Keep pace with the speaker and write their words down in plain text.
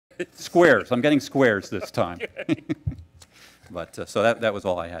Squares. I'm getting squares this time. But so that was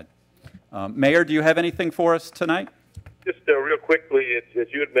all I had. Mayor, do you have anything for us tonight? Just real quickly, as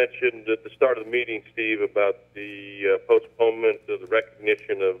you had mentioned at the start of the meeting, Steve, about the postponement of the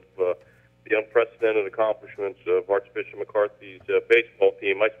recognition of the unprecedented accomplishments of Archbishop McCarthy's baseball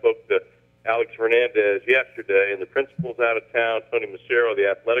team. I spoke to Alex Hernandez yesterday, and the principal's out of town, Tony Macero, the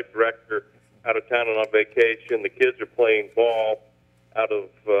athletic director, out of town and on vacation. The kids are playing ball out of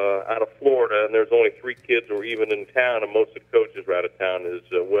Florida, and there's only 3 kids who are even in town, and most of the coaches are out of town as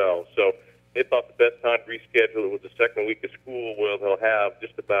well. So they thought the best time to reschedule it was the second week of school, where they'll have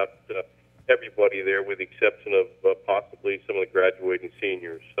just about everybody there, with the exception of possibly some of the graduating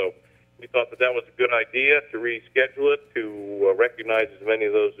seniors. So we thought that was a good idea to reschedule it, to recognize as many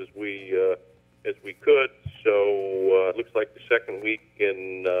of those as we could. So it looks like the second week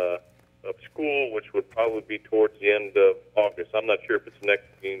of school, which would probably be towards the end of August. I'm not sure if it's the next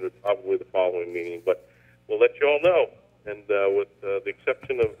meeting or probably the following meeting, but we'll let you all know. And with the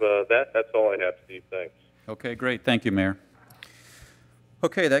exception of that's all I have, Steve. Thanks. Okay, great. Thank you, Mayor.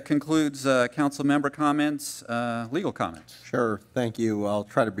 Okay, that concludes council member comments. Legal comments. Sure. Thank you. I'll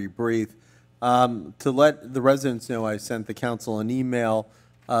try to be brief. To let the residents know, I sent the council an email.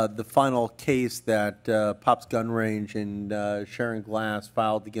 The final case that Pop's Gun Range and Sharon Glass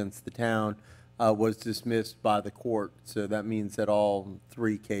filed against the town was dismissed by the court. So that means that all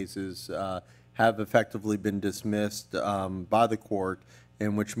 3 cases have effectively been dismissed by the court,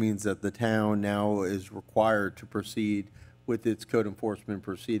 and which means that the town now is required to proceed with its code enforcement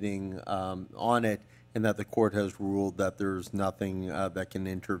proceeding on it, and that the court has ruled that there's nothing that can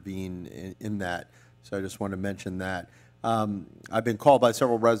intervene in that. So I just want to mention that. I've been called by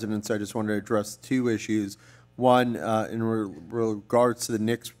several residents. So I just wanted to address 2 issues. One, in regards to the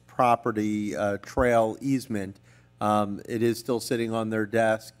Knicks property trail easement, it is still sitting on their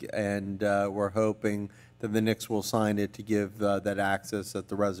desk, and we're hoping that the Knicks will sign it to give that access that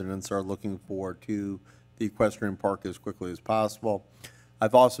the residents are looking for to the equestrian park as quickly as possible.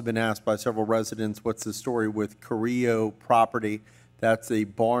 I've also been asked by several residents, what's the story with Carrillo property? That's a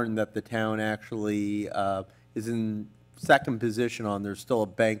barn that the town actually is in second position on. There's still a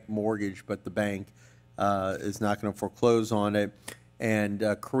bank mortgage, but the bank is not going to foreclose on it. And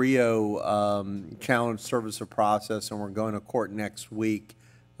Carrillo challenged service of process, and we're going to court next week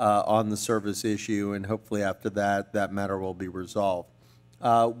on the service issue, and hopefully after that, that matter will be resolved.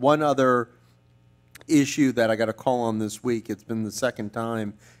 One other issue that I got a call on this week, it's been the second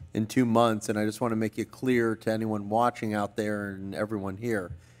time in 2 months, and I just want to make it clear to anyone watching out there and everyone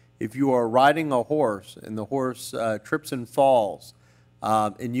here. If you are riding a horse and the horse trips and falls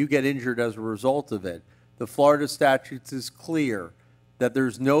and you get injured as a result of it, the Florida statutes is clear that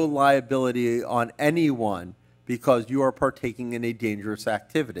there's no liability on anyone because you are partaking in a dangerous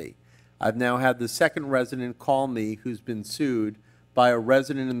activity. I've now had the second resident call me who's been sued by a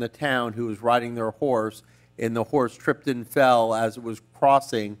resident in the town who was riding their horse, and the horse tripped and fell as it was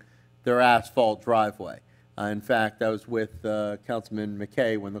crossing their asphalt driveway. In fact, I was with Councilman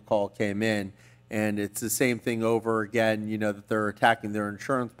McKay when the call came in, and it's the same thing over again, you know, that they're attacking their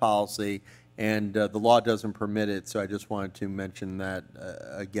insurance policy, and the law doesn't permit it, so I just wanted to mention that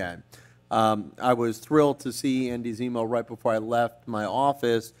again. I was thrilled to see Andy's email right before I left my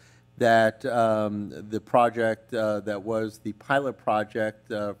office that the project that was the pilot project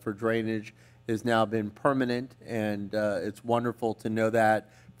for drainage has now been permanent, and it's wonderful to know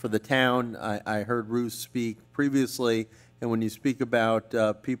that for the town. I heard Ruth speak previously, and when you speak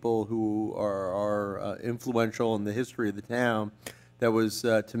about people who are influential in the history of the town, that was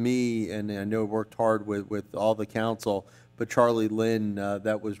to me, and I know worked hard with all the council, but Charlie Lynn,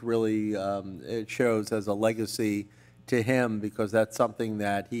 that was really, it shows as a legacy to him, because that's something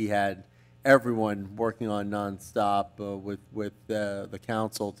that he had everyone working on nonstop with the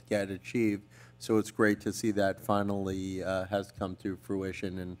council to get achieved. So it's great to see that finally has come to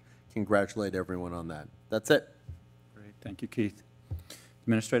fruition, and congratulate everyone on that. That's it. Great. Thank you, Keith.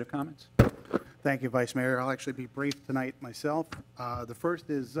 Administrative comments? Thank you, Vice Mayor. I'll actually be brief tonight myself. The first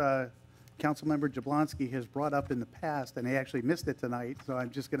is Councilmember Jablonski has brought up in the past, and he actually missed it tonight, so I'm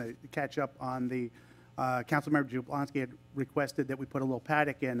just going to catch up on the Councilmember Jablonski had requested that we put a little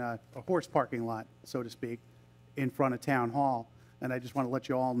paddock in a horse parking lot, so to speak, in front of Town Hall. And I just want to let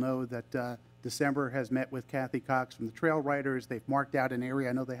you all know that December has met with Kathy Cox from the Trail Riders. They've marked out an area.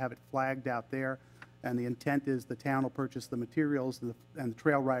 I know they have it flagged out there. And the intent is the town will purchase the materials, and the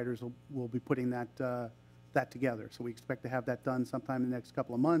Trail Riders will be putting that together. So we expect to have that done sometime in the next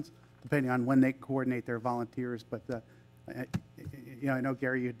couple of months, depending on when they coordinate their volunteers. But I know,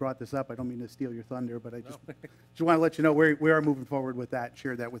 Gary, you had brought this up. I don't mean to steal your thunder, but I just want to let you know we are moving forward with that,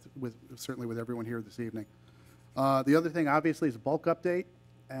 share that with certainly with everyone here this evening. The other thing, obviously, is a bulk update,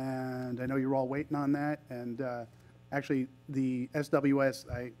 and I know you're all waiting on that. And actually, the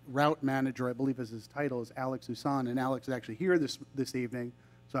SWS route manager, I believe is his title, is Alex Husan, and Alex is actually here this evening,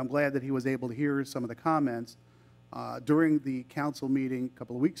 so I'm glad that he was able to hear some of the comments. During the council meeting a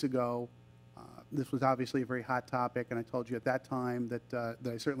couple of weeks ago, this was obviously a very hot topic, and I told you at that time that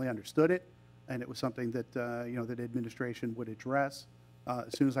I certainly understood it, and it was something that, that administration would address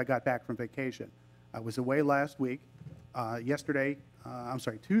as soon as I got back from vacation. I was away last week.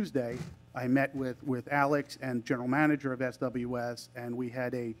 Tuesday, I met with Alex and general manager of SWS, and we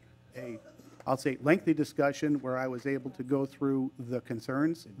had I'll say, lengthy discussion where I was able to go through the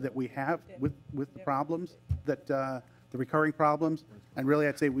concerns that we have with the problems, the recurring problems. And really,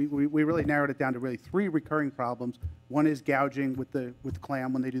 I'd say we really narrowed it down to really 3 recurring problems. One is gouging with the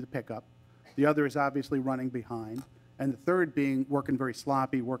clam when they do the pickup. The other is obviously running behind. And the third being working very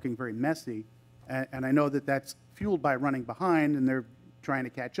sloppy, working very messy. And I know that that's fueled by running behind, and they're trying to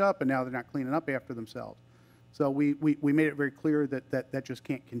catch up, and now they're not cleaning up after themselves. So we made it very clear that just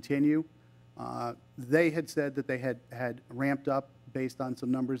can't continue. They had said that they had ramped up based on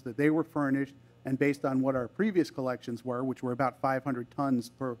some numbers that they were furnished and based on what our previous collections were, which were about 500 tons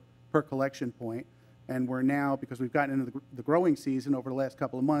per collection point. And we're now, because we've gotten into the growing season over the last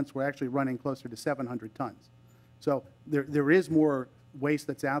couple of months, we're actually running closer to 700 tons. So there is more waste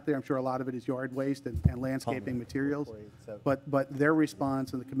that's out there. I'm sure a lot of it is yard waste and landscaping materials. But their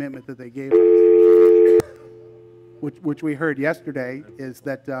response and the commitment that they gave, which we heard yesterday, is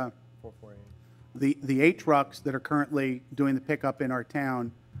that the 8 trucks that are currently doing the pickup in our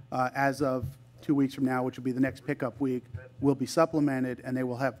town, as of 2 weeks from now, which will be the next pickup week, will be supplemented, and they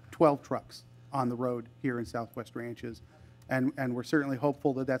will have 12 trucks on the road here in Southwest Ranches. And we're certainly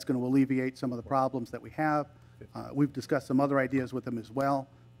hopeful that that's going to alleviate some of the problems that we have. We've discussed some other ideas with them as well,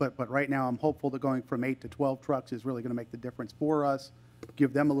 but right now I'm hopeful that going from 8 to 12 trucks is really going to make the difference for us,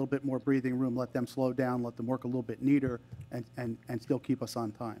 give them a little bit more breathing room, let them slow down, let them work a little bit neater, and still keep us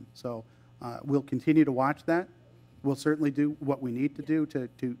on time. So we'll continue to watch that. We'll certainly do what we need to do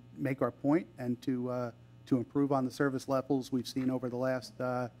to make our point and to improve on the service levels we've seen over the last,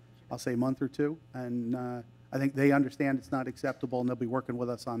 I'll say, month or two. And I think they understand it's not acceptable, and they'll be working with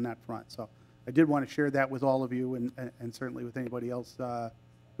us on that front. So I did want to share that with all of you and certainly with anybody else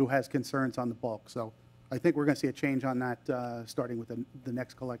who has concerns on the bulk. So I think we're going to see a change on that starting with the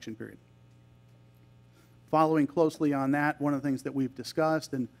next collection period. Following closely on that, one of the things that we've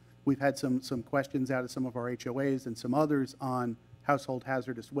discussed, and we've had some questions out of some of our HOAs and some others on household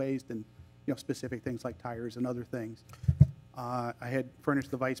hazardous waste and specific things like tires and other things. I had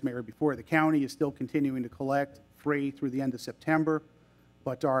furnished the vice mayor before. The county is still continuing to collect free through the end of September,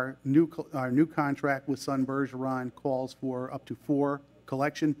 but our new contract with Sun Bergeron calls for up to 4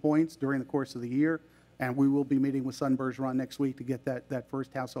 collection points during the course of the year, and we will be meeting with Sun Bergeron next week to get that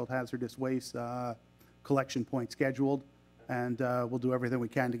first household hazardous waste collection point scheduled. And we'll do everything we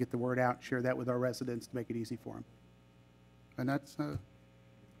can to get the word out, share that with our residents to make it easy for them. And that's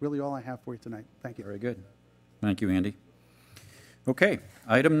really all I have for you tonight. Thank you. Very good. Thank you, Andy. Okay,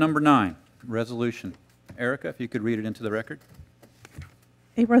 item number 9, resolution. Erica, if you could read it into the record.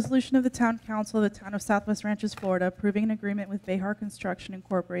 A resolution of the Town Council of the Town of Southwest Ranches, Florida, approving an agreement with Behar Construction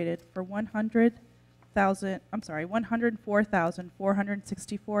Incorporated for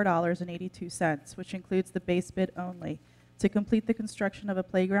 $104,464.82, which includes the base bid only, to complete the construction of a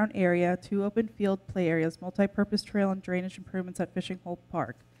playground area, 2 open field play areas, multi-purpose trail, and drainage improvements at Fishing Hole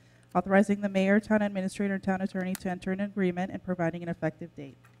Park, authorizing the mayor, town administrator, and town attorney to enter an agreement and providing an effective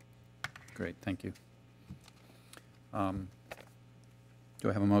date. Great, thank you. Do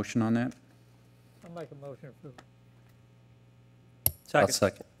I have a motion on that? I'll make a motion for. I'll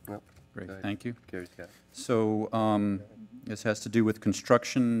second. Nope. Great, Go ahead. thank you. Gary's got it. So this has to do with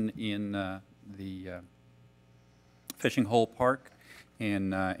construction in the Fishing Hole Park.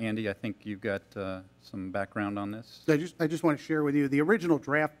 And Andy, I think you've got some background on this. I just want to share with you, the original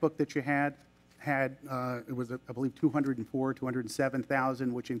draft book that you had it was, I believe,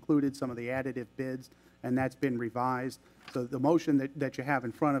 207,000, which included some of the additive bids, and that's been revised. So the motion that you have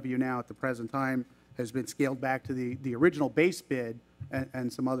in front of you now at the present time has been scaled back to the original base bid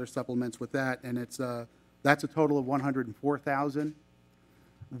and some other supplements with that, and that's a total of 104,000.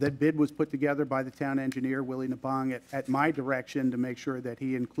 That bid was put together by the town engineer, Willie Nabong, at my direction to make sure that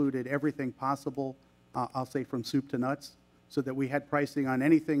he included everything possible, I'll say from soup to nuts, so that we had pricing on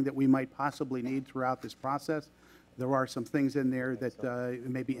anything that we might possibly need throughout this process. There are some things in there that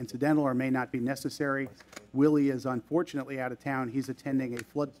may be incidental or may not be necessary. Willie is unfortunately out of town. He's attending a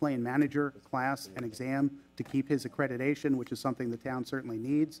floodplain manager class and exam to keep his accreditation, which is something the town certainly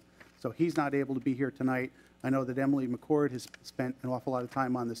needs. So he's not able to be here tonight. I know that Emily McCord has spent an awful lot of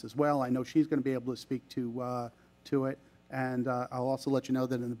time on this as well. I know she's going to be able to speak to it. And I'll also let you know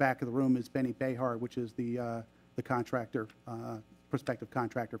that in the back of the room is Benny Behar, which is the contractor, prospective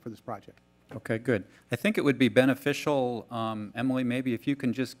contractor for this project. Okay, good. I think it would be beneficial, Emily, maybe if you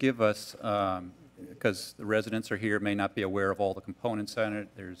can just give us, because the residents are here, may not be aware of all the components in it.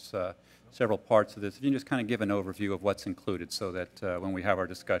 There's several parts of this. If you can just kind of give an overview of what's included so that when we have our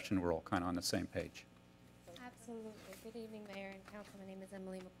discussion, we're all kind of on the same page. Absolutely. Good evening, Mayor and Council. My name is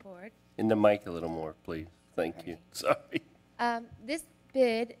Emily McCord. In the mic a little more, please. Thank you. Sorry. This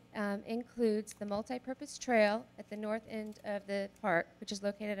bid includes the multi-purpose trail at the north end of the park, which is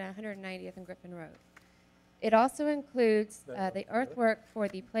located at 190th and Griffin Road. It also includes the earthwork for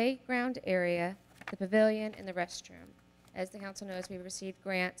the playground area, the pavilion, and the restroom. As the council knows, we received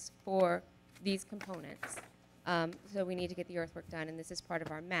grants for these components. So we need to get the earthwork done, and this is part of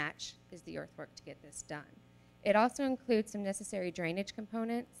our match, is the earthwork to get this done. It also includes some necessary drainage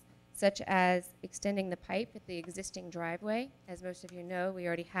components, such as extending the pipe at the existing driveway. As most of you know, we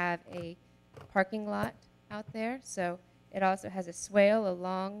already have a parking lot out there, so it also has a swale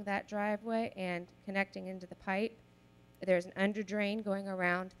along that driveway and connecting into the pipe. There's an under drain going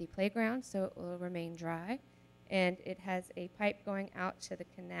around the playground, so it will remain dry. And it has a pipe going out to the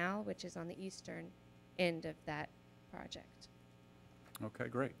canal, which is on the eastern end of that project. Okay,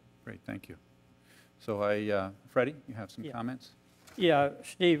 great. Great, thank you. So Freddie, you have some comments? Yeah,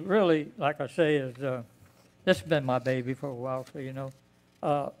 Steve, really, like I say, is this has been my baby for a while, so you know.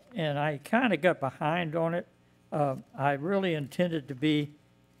 And I kind of got behind on it. I really intended to be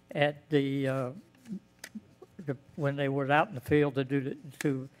at the when they were out in the field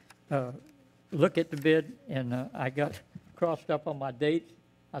to look at the bid, and I got crossed up on my dates.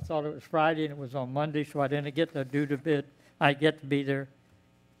 I thought it was Friday and it was on Monday, so I didn't get to do the bid. I get to be there.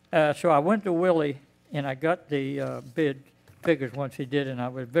 So I went to Willie and I got the bid figures once he did, and I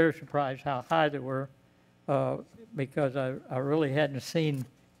was very surprised how high they were because I really hadn't seen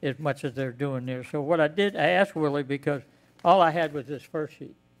as much as they're doing there. So what I did, I asked Willie because all I had was this first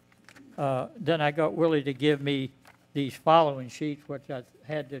sheet. Then I got Willie to give me these following sheets, which I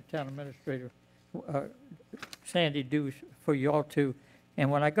had the town administrator, Sandy, do for you all too. And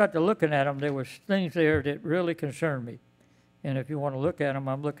when I got to looking at them, there was things there that really concerned me. And if you want to look at them,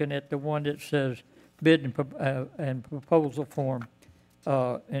 I'm looking at the one that says bid and proposal form.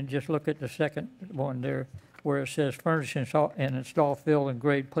 And just look at the second one there where it says furnish and install fill and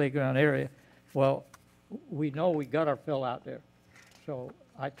grade playground area. Well, we know we got our fill out there. So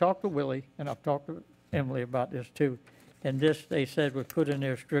I talked to Willie and I've talked to Emily about this too. And this, they said, was put in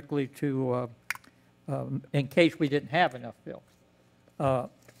there strictly to, in case we didn't have enough fill.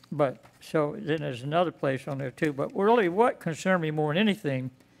 But so then there's another place on there too. But really what concerned me more than anything,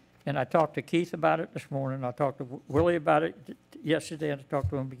 and I talked to Keith about it this morning, I talked to Willie about it yesterday, and I talked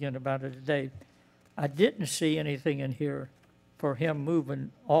to him again about it today. I didn't see anything in here for him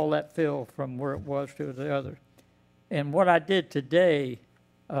moving all that fill from where it was to the other. And what I did today,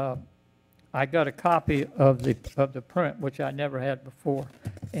 I got a copy of the print, which I never had before,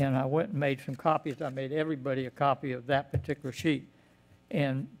 and I went and made some copies. I made everybody a copy of that particular sheet.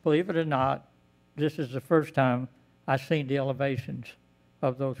 And believe it or not, this is the first time I've seen the elevations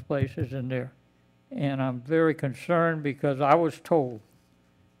of those places in there. And I'm very concerned because I was told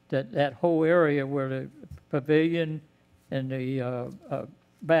that that whole area where the pavilion and the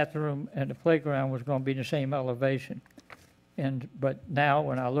bathroom and the playground was going to be the same elevation. But now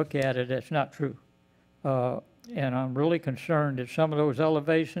when I look at it, that's not true. And I'm really concerned that some of those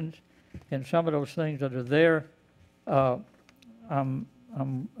elevations and some of those things that are there, in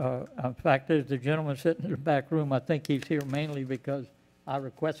fact, there's the gentleman sitting in the back room. I think he's here mainly because I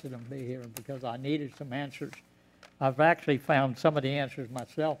requested him to be here and because I needed some answers. I've actually found some of the answers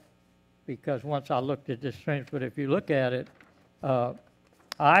myself because once I looked at this thing, but if you look at it,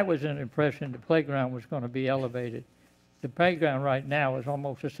 I was in the impression the playground was going to be elevated. The playground right now is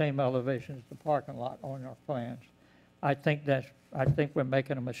almost the same elevation as the parking lot on our plans. I think we're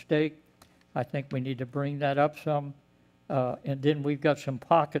making a mistake. I think we need to bring that up some. And then we've got some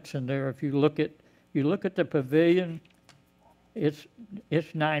pockets in there. If you look at the pavilion, it's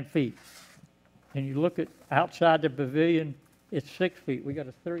 9 feet. And you look at outside the pavilion, it's 6 feet. We got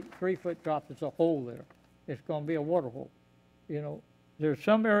a 3-foot drop. There's a hole there. It's going to be a water hole. You know, there's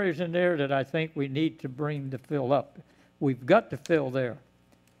some areas in there that I think we need to bring the fill up. We've got the fill there,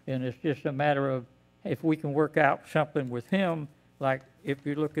 and it's just a matter of if we can work out something with him, like if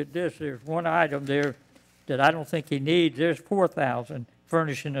you look at this, there's one item there that I don't think he needs. There's 4,000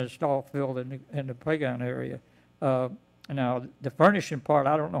 furnishing a stall field in the playground area. Now, the furnishing part,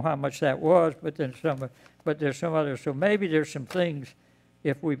 I don't know how much that was, but there's some others. So maybe there's some things,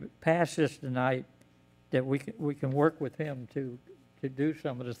 if we pass this tonight, that we can work with him to do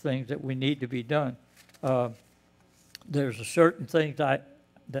some of the things that we need to be done. There's a certain things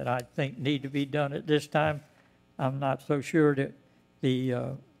that I think need to be done at this time. I'm not so sure that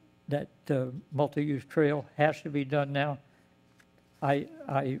that multi-use trail has to be done now.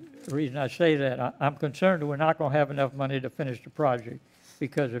 The reason I say that, I'm concerned that we're not going to have enough money to finish the project,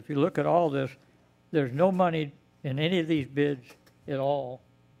 because if you look at all this, there's no money in any of these bids at all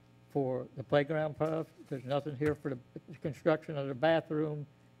for the playground puff. There's nothing here for the construction of the bathroom,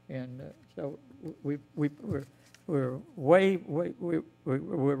 and so we're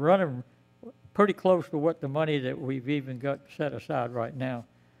running pretty close to what the money that we've even got set aside right now.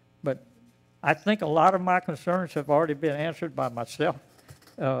 But I think a lot of my concerns have already been answered by myself,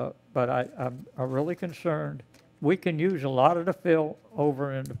 but I'm really concerned. We can use a lot of the fill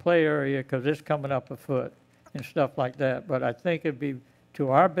over in the play area because it's coming up a foot and stuff like that, but I think it'd be to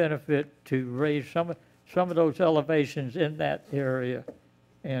our benefit to raise some of those elevations in that area,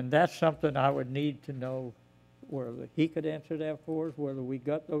 and that's something I would need to know whether he could answer that for us, whether we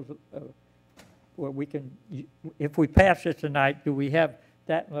got those, where we can, if we pass it tonight, do we have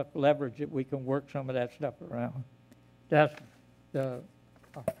that enough leverage that we can work some of that stuff around? That's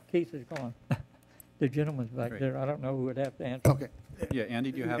Keith is gone. The gentleman's back Great. there. I don't know who would have to answer. Okay. Yeah,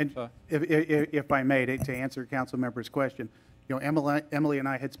 Andy, do you have? And if I may, to answer council member's question, you know, Emily and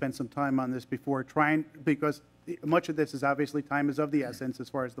I had spent some time on this before because much of this is obviously time is of the essence as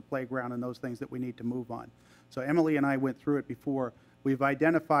far as the playground and those things that we need to move on. So Emily and I went through it before. We've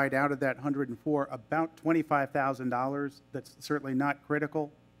identified out of that 104 about $25,000 that's certainly not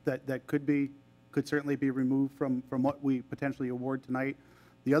critical, that could certainly be removed from what we potentially award tonight.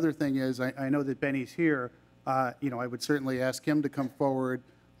 The other thing is, I know that Benny's here. You know, I would certainly ask him to come forward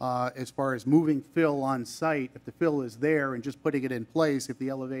as far as moving fill on site. If the fill is there and just putting it in place, if the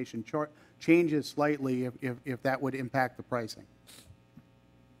elevation chart changes slightly, if that would impact the pricing.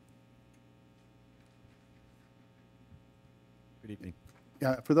 Good evening.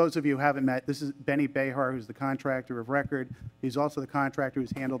 For those of you who haven't met, this is Benny Behar, who's the contractor of record. He's also the contractor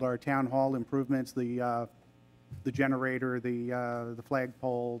who's handled our town hall improvements, the generator, the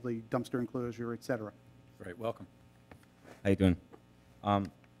flagpole, the dumpster enclosure, et cetera. Great, welcome. How you doing?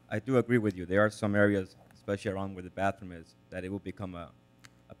 I do agree with you. There are some areas, especially around where the bathroom is, that it will become a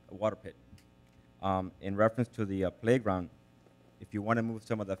water pit. In reference to the playground, if you want to move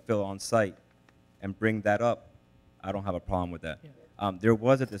some of the fill on site and bring that up, I don't have a problem with that. Yeah. There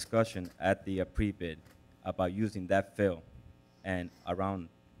was a discussion at the pre-bid about using that fill and around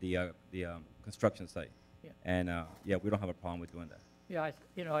the construction site. Yeah. And yeah, we don't have a problem with doing that. Yeah,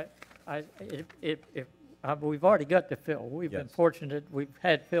 we've already got the fill. We've been fortunate. We've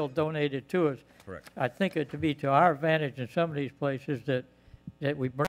had fill donated to us. Correct. I think it to be to our advantage in some of these places that we bring